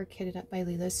Quaker kitted up by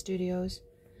Lila Studios.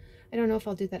 I don't know if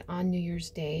I'll do that on New Year's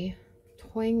Day.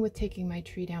 Toying with taking my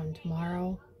tree down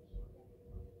tomorrow.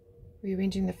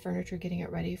 Rearranging the furniture, getting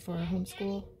it ready for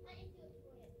homeschool.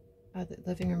 The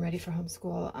living room ready for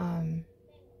homeschool.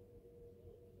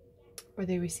 Or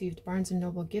they received Barnes &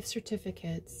 Noble gift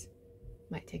certificates.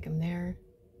 Might take them there.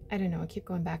 I don't know. I keep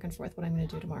going back and forth what I'm going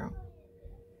to do tomorrow.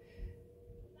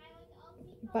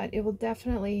 But it will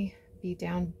definitely be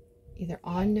down either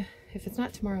on, if it's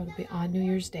not tomorrow, it'll be on New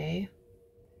Year's Day.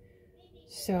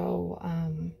 So,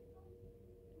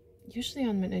 usually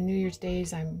on New Year's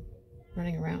Days, I'm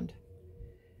running around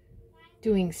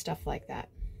doing stuff like that.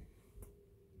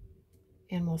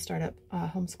 And we'll start up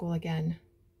homeschool again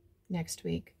next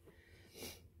week.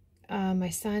 My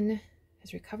son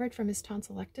has recovered from his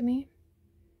tonsillectomy,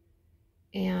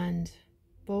 and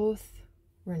both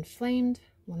were inflamed.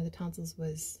 One of the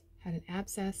tonsils had an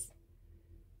abscess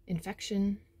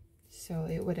infection, so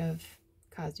it would have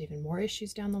caused even more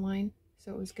issues down the line.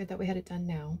 So it was good that we had it done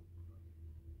now.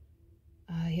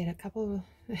 He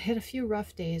had a few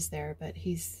rough days there, but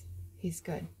he's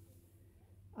good.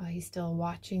 He's still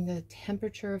watching the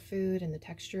temperature of food and the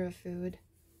texture of food.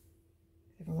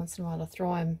 Every once in a while to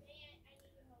throw him,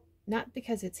 not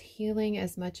because it's healing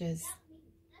as much as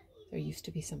there used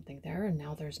to be something there and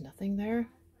now there's nothing there.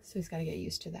 So he's got to get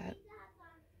used to that.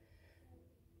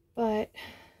 But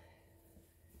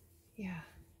yeah,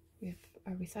 we have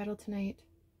a recital tonight.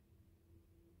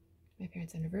 My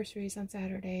parents' anniversary is on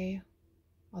Saturday,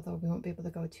 although we won't be able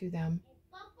to go to them.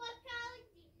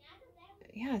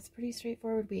 Yeah, it's a pretty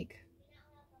straightforward week.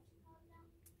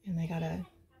 And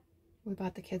we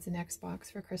bought the kids an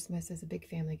Xbox for Christmas as a big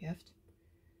family gift.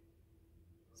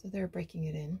 So they're breaking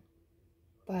it in.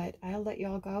 But I'll let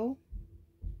y'all go.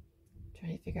 I'm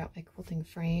trying to figure out my quilting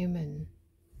frame, and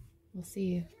we'll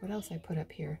see what else I put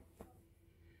up here.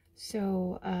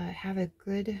 So have a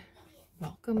good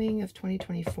welcoming of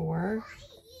 2024,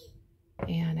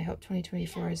 and I hope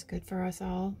 2024 is good for us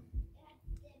all.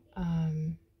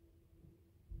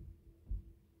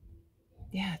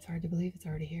 Yeah, it's hard to believe it's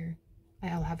already here.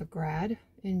 I'll have a grad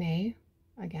in May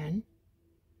again.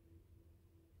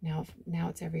 Now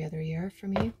it's every other year for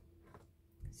me.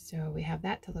 So we have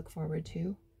that to look forward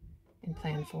to and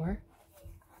plan for. And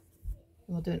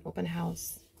we'll do an open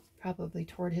house probably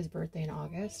toward his birthday in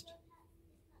August.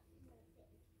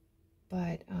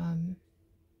 But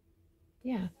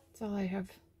yeah, that's all I have.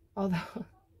 Although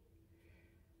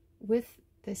with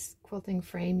this quilting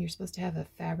frame, you're supposed to have a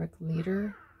fabric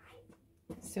leader.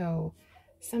 So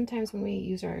sometimes when we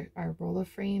use our roller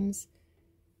frames,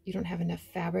 you don't have enough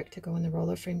fabric to go in the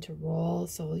roller frame to roll,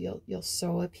 so you'll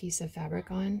sew a piece of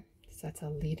fabric on. So that's a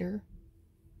leader.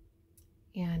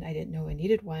 And I didn't know I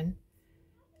needed one.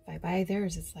 If I buy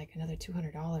theirs, it's like another $200.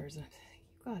 I'm like, you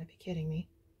gotta be kidding me.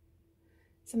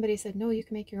 Somebody said, no, you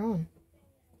can make your own.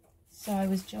 So I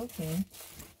was joking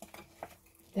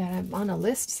that I'm on a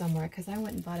list somewhere because I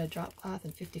went and bought a drop cloth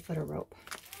and 50 foot of rope.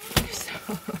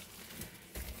 So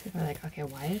people are like, okay,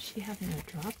 why is she having a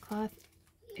drop cloth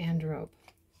and rope?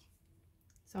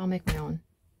 So I'll make my own.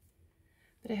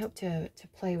 But I hope to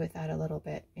play with that a little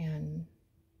bit, and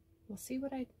we'll see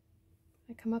what I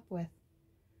come up with.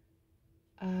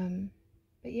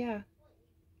 But yeah,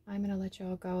 I'm going to let you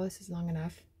all go. This is long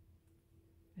enough.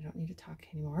 I don't need to talk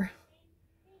anymore.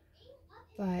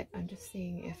 But I'm just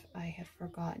seeing if I have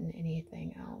forgotten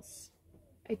anything else.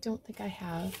 I don't think I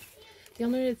have. The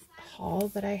only haul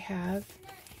that I have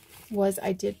was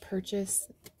I did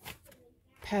purchase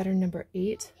pattern number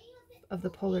 8 of the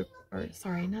polar, or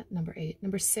sorry, not number 8,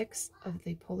 number 6 of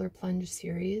the Polar Plunge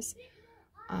series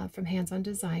from Hands On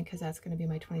Design, because that's going to be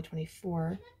my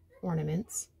 2024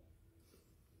 ornaments.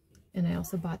 And I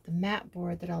also bought the mat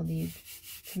board that I'll need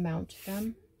to mount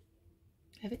them.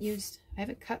 I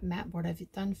haven't cut mat board,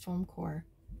 I've done foam core.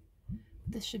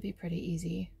 This should be pretty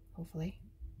easy, hopefully.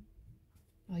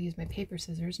 I'll use my paper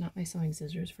scissors, not my sewing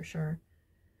scissors for sure.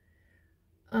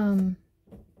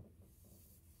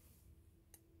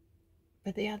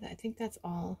 But yeah, I think that's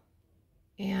all.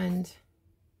 And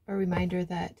a reminder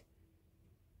that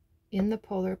in the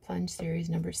Polar Plunge series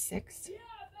number 6,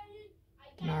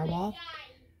 Narwhal,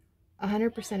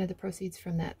 100% of the proceeds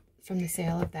from the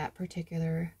sale of that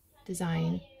particular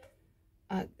design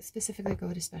specifically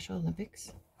go to Special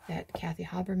Olympics that Kathy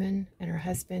Haberman and her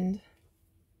husband,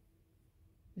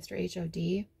 Mr.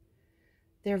 HOD,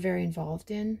 they're very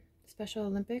involved in Special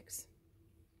Olympics.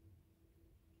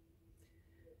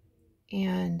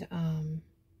 And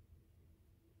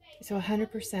so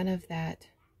 100% of that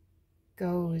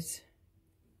goes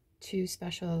to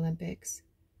Special Olympics.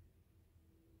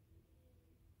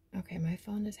 Okay, my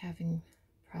phone is having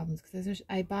problems because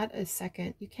I bought a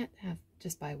second. You can't have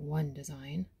just buy one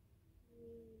design.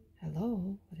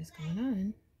 Hello, what is going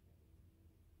on?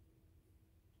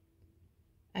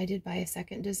 I did buy a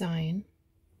second design.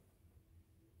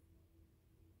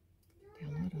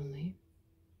 Download only.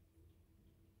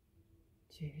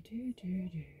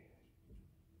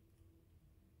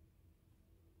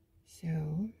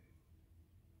 So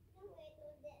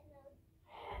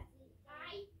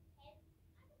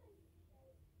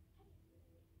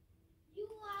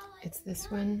it's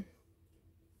this one.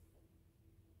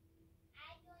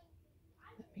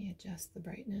 Let me adjust the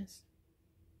brightness.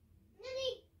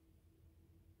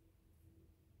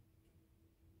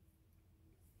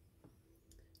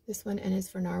 This one N is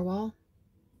for Narwhal.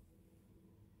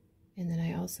 And then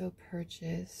I also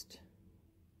purchased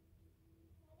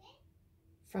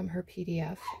from her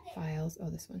PDF files. Oh,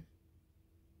 this one.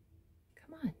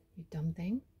 Come on, you dumb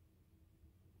thing.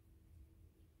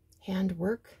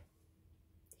 Handwork.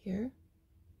 Here.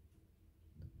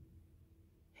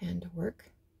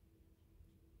 Handwork.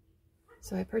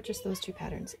 So I purchased those 2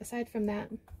 patterns. Aside from that,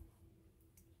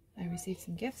 I received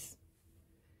some gifts.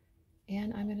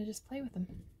 And I'm going to just play with them.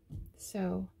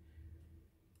 So,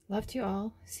 love to you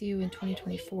all. See you in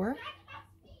 2024.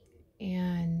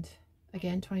 And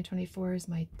again, 2024 is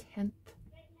my 10th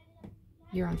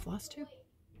year on FlossTube.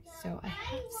 So I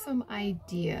have some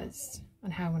ideas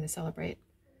on how I want to celebrate.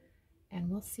 And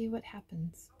we'll see what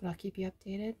happens. But I'll keep you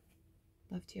updated.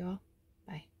 Love to you all.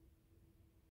 Bye.